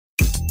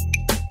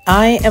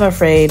I am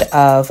afraid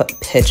of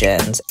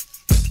pigeons.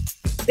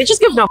 They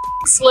just give no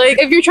f***s. Like,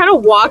 if you're trying to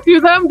walk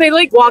through them, they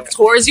like walk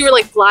towards you or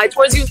like fly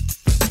towards you.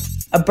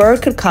 A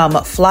bird could come,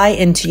 fly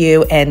into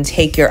you, and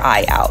take your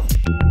eye out.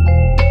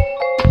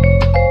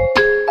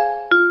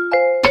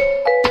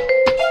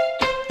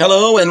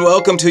 Hello and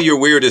welcome to Your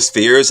Weirdest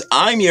Fears.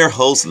 I'm your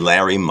host,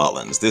 Larry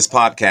Mullins. This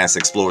podcast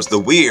explores the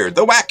weird,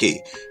 the wacky,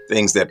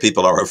 things that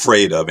people are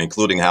afraid of,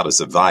 including how to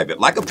survive it,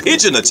 like a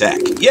pigeon attack.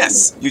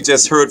 Yes, you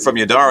just heard from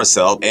Yadara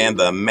Self and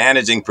the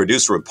managing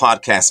producer of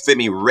podcast,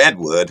 Femi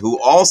Redwood,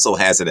 who also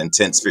has an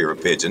intense fear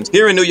of pigeons.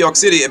 Here in New York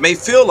City, it may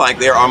feel like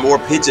there are more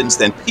pigeons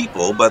than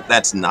people, but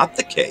that's not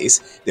the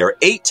case. There are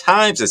 8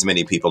 times as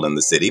many people in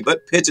the city,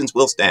 but pigeons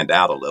will stand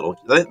out a little.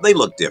 They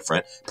look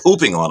different,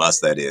 pooping on us,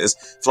 that is,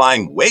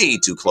 flying way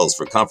too close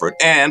for comfort,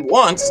 and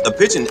once a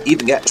pigeon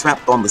even got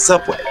trapped on the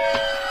subway.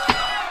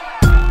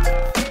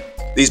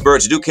 These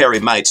birds do carry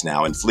mites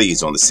now and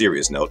fleas on the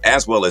serious note,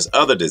 as well as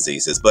other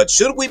diseases, but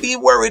should we be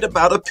worried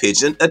about a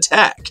pigeon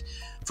attack?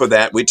 For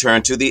that, we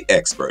turn to the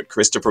expert,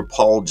 Christopher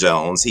Paul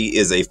Jones. He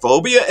is a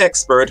phobia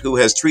expert who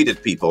has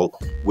treated people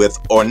with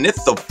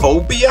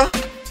ornithophobia.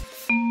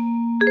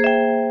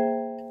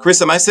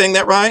 Chris, am I saying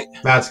that right?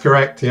 That's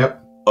correct, yep.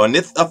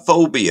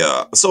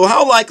 Ornithophobia. So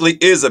how likely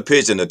is a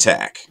pigeon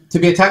attack? To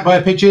be attacked by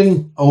a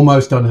pigeon,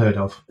 almost unheard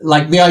of.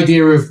 Like the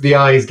idea of the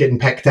eyes getting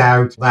pecked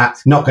out,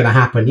 that's not going to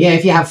happen. Yeah,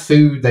 if you have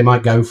food, they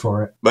might go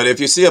for it. But if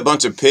you see a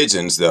bunch of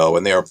pigeons, though,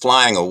 and they are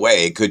flying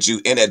away, could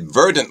you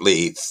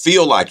inadvertently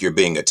feel like you're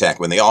being attacked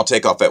when they all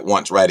take off at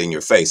once right in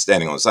your face,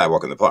 standing on the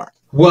sidewalk in the park?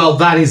 Well,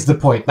 that is the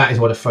point. That is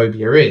what a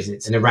phobia is.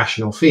 It's an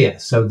irrational fear.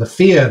 So the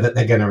fear that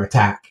they're going to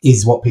attack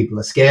is what people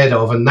are scared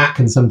of, and that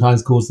can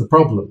sometimes cause the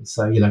problem.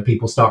 So,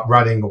 people start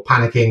running or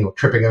panicking or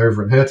tripping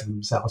over and hurting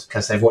themselves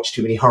because they've watched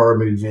too many horror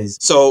movies.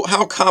 So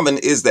how common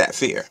is that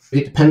fear?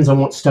 It depends on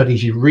what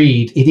studies you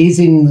read. It is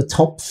in the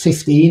top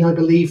 15, I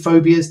believe,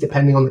 phobias,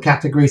 depending on the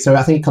category. So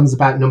I think it comes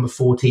about number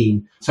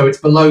 14. So it's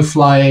below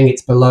flying,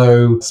 it's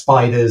below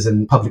spiders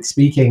and public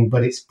speaking,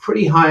 but it's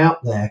pretty high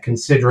up there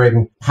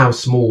considering how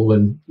small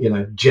and,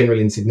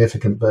 generally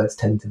insignificant birds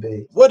tend to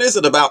be. What is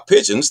it about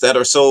pigeons that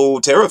are so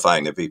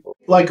terrifying to people?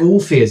 Like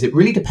all fears, it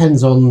really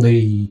depends on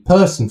the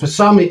person. For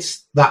some,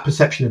 it's that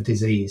perception of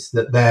disease,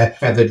 that they're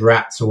feathered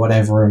rats or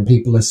whatever, and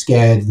people are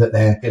scared that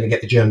they're going to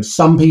get the germs.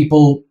 Some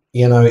people,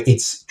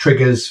 it's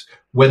triggers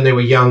when they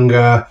were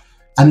younger,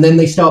 and then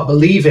they start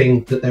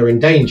believing that they're in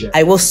danger.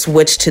 I will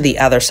switch to the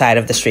other side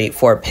of the street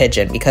for a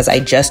pigeon because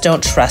I just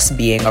don't trust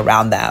being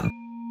around them.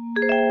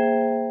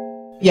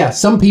 Yeah,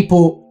 some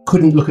people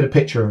couldn't look at a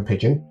picture of a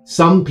pigeon.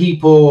 Some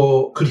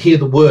people could hear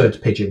the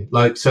word pigeon.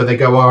 So they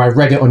go, I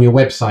read it on your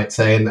website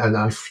saying, and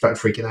I start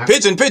freaking out.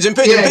 Pigeon. Yeah,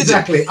 pigeon.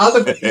 Exactly.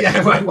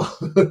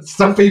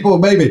 Some people,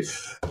 maybe.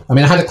 I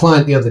mean, I had a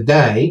client the other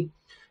day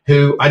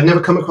who I'd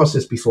never come across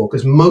this before,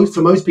 because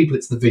for most people,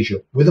 it's the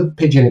visual. With a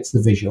pigeon, it's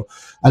the visual.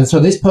 And so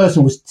this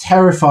person was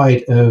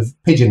terrified of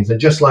pigeons. And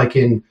just like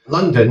in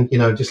London,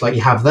 just like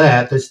you have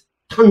there's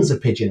tons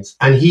of pigeons.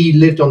 And he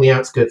lived on the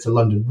outskirts of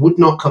London, would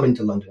not come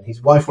into London.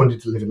 His wife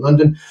wanted to live in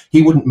London.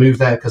 He wouldn't move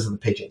there because of the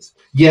pigeons.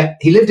 Yet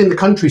he lived in the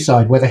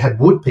countryside where they had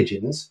wood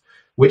pigeons,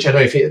 which I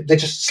don't know they're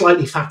just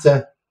slightly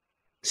fatter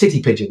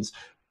city pigeons.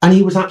 And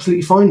he was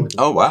absolutely fine with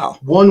them. Oh, wow.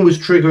 One was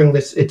triggering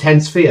this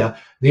intense fear.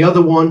 The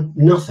other one,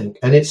 nothing.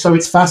 And it's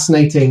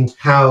fascinating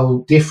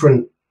how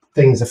different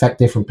things affect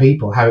different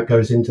people, how it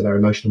goes into their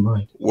emotional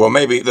mind. Well,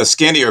 maybe the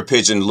skinnier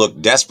pigeon looked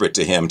desperate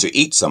to him to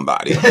eat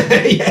somebody.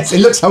 Yes,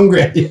 it looks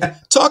hungry. Yeah.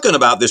 Talking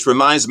about this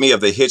reminds me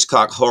of the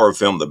Hitchcock horror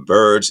film, The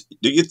Birds.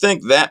 Do you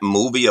think that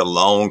movie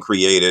alone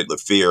created the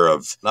fear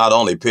of not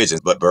only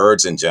pigeons, but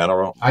birds in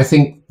general? I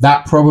think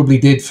that probably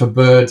did for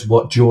birds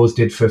what Jaws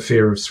did for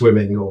fear of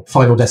swimming, or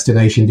Final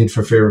Destination did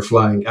for fear of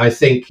flying. I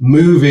think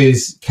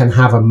movies can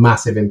have a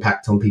massive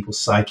impact on people's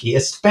psyche,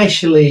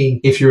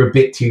 especially if you're a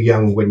bit too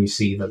young when you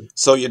see them.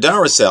 So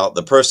Daracel,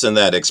 the person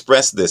that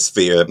expressed this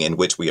fear in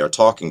which we are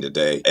talking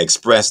today,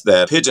 expressed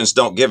that pigeons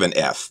don't give an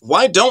F.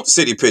 Why don't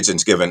city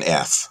pigeons give an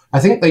F? I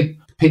think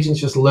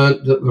pigeons just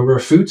learned that we're a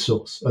food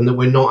source and that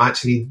we're not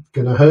actually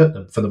going to hurt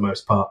them for the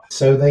most part.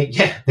 So they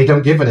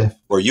don't give an F.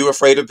 Were you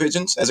afraid of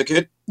pigeons as a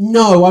kid?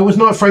 No, I was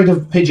not afraid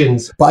of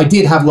pigeons, but I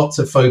did have lots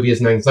of phobias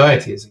and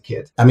anxiety as a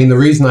kid. I mean, the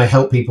reason I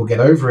help people get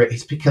over it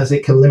is because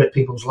it can limit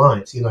people's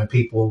lives.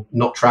 People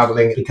not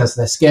traveling because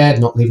they're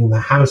scared, not leaving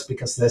their house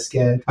because they're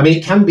scared. I mean,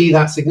 it can be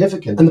that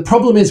significant. And the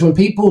problem is when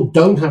people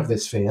don't have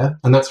this fear,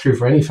 and that's true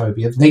for any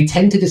phobia, they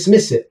tend to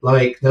dismiss it.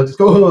 Like they'll just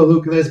go, oh,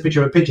 look, there's a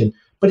picture of a pigeon.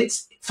 But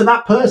it's for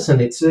that person,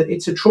 it's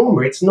a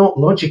trauma. It's not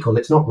logical.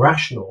 It's not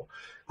rational.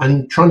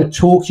 And trying to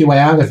talk your way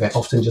out of it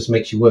often just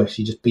makes you worse.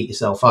 You just beat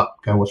yourself up,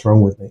 going, what's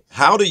wrong with me?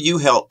 How do you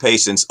help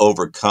patients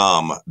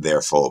overcome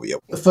their phobia?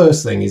 The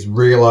first thing is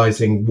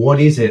realizing what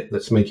is it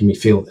that's making me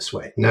feel this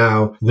way.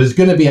 Now, there's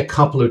going to be a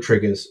couple of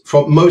triggers,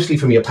 mostly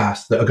from your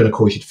past, that are going to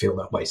cause you to feel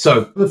that way.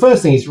 So the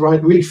first thing is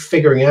really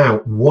figuring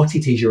out what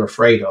it is you're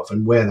afraid of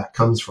and where that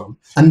comes from.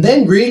 And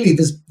then really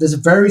there's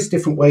various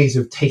different ways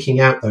of taking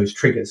out those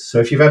triggers. So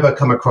if you've ever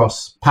come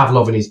across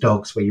Pavlov and his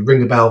dogs, where you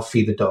ring a bell,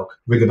 feed the dog,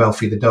 ring a bell,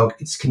 feed the dog,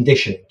 it's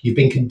conditioning. You've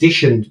been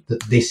conditioned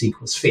that this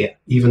equals fear,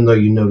 even though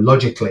you know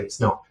logically it's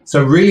not.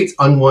 So really it's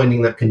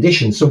unwinding that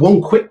condition. So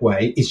one quick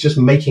way is just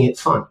making it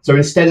fun. So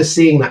instead of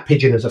seeing that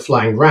pigeon as a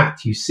flying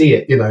rat, you see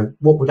it,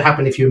 what would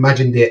happen if you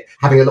imagined it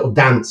having a little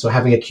dance or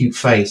having a cute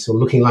face or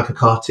looking like a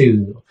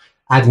cartoon, or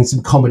adding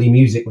some comedy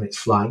music when it's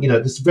flying.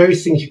 There's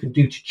various things you can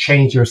do to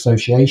change your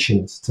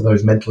associations to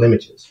those mental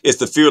images. Is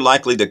the fear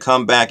likely to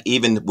come back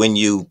even when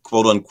you,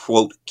 quote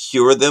unquote,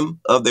 cure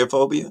them of their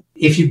phobia?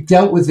 If you've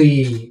dealt with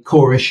the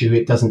core issue,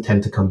 it doesn't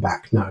tend to come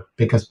back, no,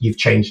 because you've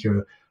changed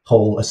your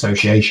whole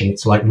association.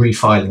 It's like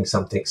refiling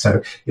something.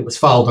 So it was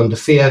filed under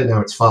fear,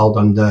 now it's filed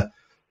under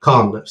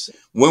calmness.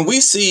 When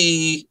we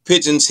see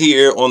pigeons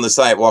here on the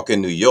sidewalk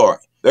in New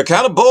York, they're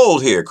kind of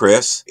bold here,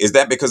 Chris. Is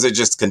that because they're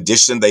just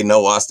conditioned? They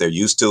know us, they're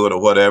used to it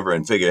or whatever,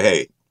 and figure,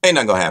 hey, ain't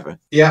nothing gonna happen.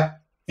 Yeah,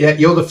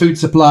 you're the food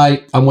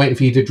supply. I'm waiting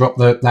for you to drop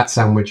that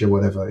sandwich or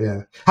whatever,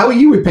 yeah. How are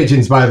you with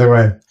pigeons, by the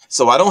way?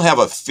 So I don't have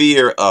a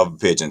fear of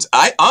pigeons.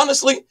 I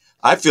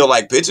feel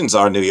like pigeons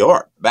are New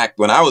York. Back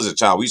when I was a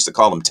child, we used to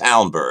call them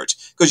town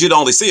birds because you'd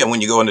only see them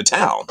when you go into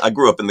town. I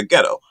grew up in the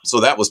ghetto. So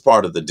that was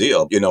part of the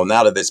deal.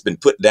 Now that it's been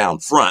put down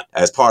front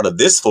as part of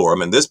this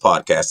forum and this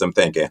podcast, I'm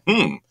thinking,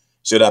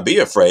 should I be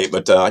afraid?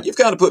 But you've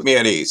kind of put me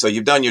at ease. So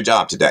you've done your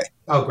job today.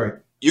 Oh, great.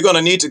 You're going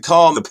to need to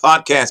call the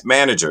podcast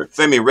manager,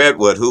 Femi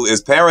Redwood, who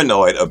is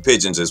paranoid of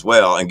pigeons as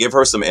well, and give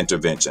her some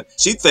intervention.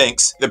 She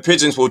thinks the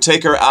pigeons will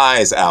take her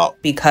eyes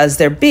out because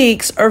their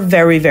beaks are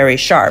very, very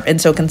sharp. And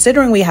so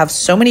considering we have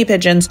so many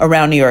pigeons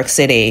around New York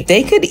City,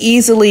 they could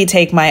easily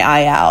take my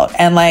eye out.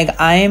 And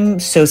I'm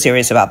so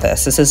serious about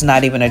this. This is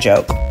not even a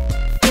joke.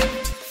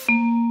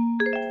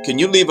 Can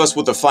you leave us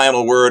with a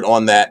final word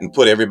on that and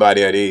put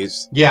everybody at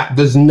ease? Yeah,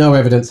 there's no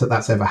evidence that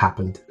that's ever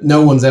happened.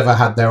 No one's ever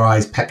had their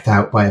eyes pecked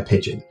out by a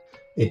pigeon.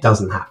 It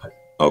doesn't happen.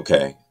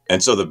 Okay.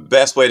 And so the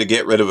best way to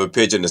get rid of a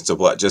pigeon is to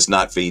what? Just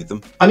not feed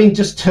them?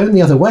 Just turn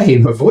the other way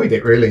and avoid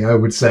it, really, I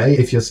would say,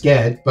 if you're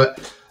scared.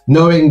 But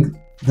knowing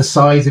the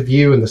size of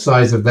you and the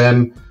size of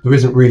them, there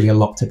isn't really a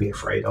lot to be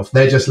afraid of.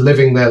 They're just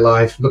living their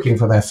life, looking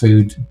for their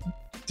food,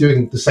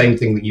 doing the same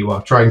thing that you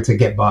are, trying to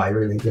get by,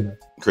 really,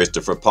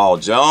 Christopher Paul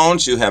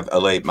Jones, you have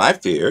allayed my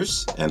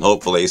fears, and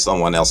hopefully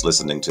someone else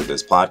listening to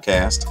this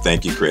podcast.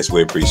 Thank you, Chris.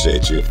 We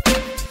appreciate you.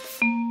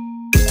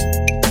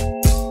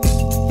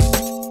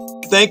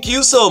 Thank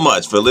you so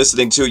much for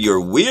listening to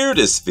your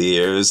weirdest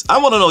fears. I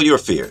want to know your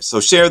fears, so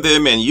share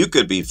them and you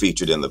could be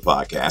featured in the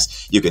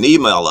podcast. You can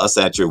email us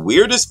at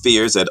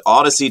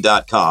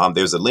yourweirdestfears@odyssey.com.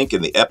 There's a link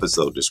in the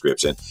episode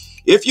description.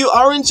 If you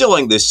are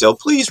enjoying this show,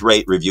 please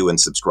rate, review, and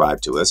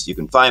subscribe to us. You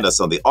can find us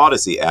on the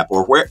Odyssey app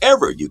or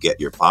wherever you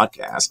get your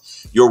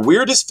podcasts. Your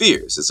Weirdest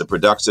Fears is a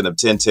production of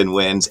 1010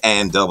 Wins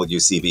and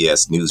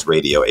WCBS News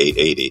Radio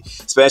 880.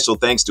 Special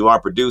thanks to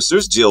our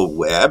producers, Jill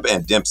Webb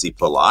and Dempsey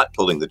Palat,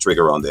 pulling the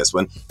trigger on this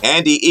one.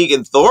 Andy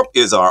Egan-Thorpe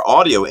is our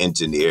audio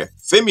engineer.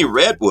 Femi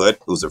Redwood,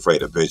 who's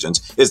afraid of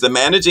pigeons, is the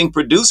managing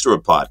producer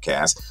of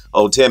podcasts.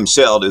 Tim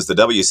Sheld is the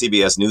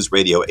WCBS News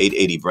Radio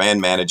 880 brand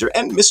manager,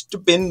 and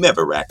Mr. Ben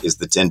Meverak is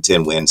the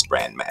 1010 Wins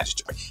brand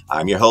manager.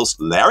 I'm your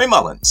host, Larry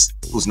Mullins,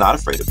 who's not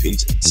afraid of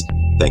pigeons.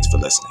 Thanks for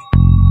listening.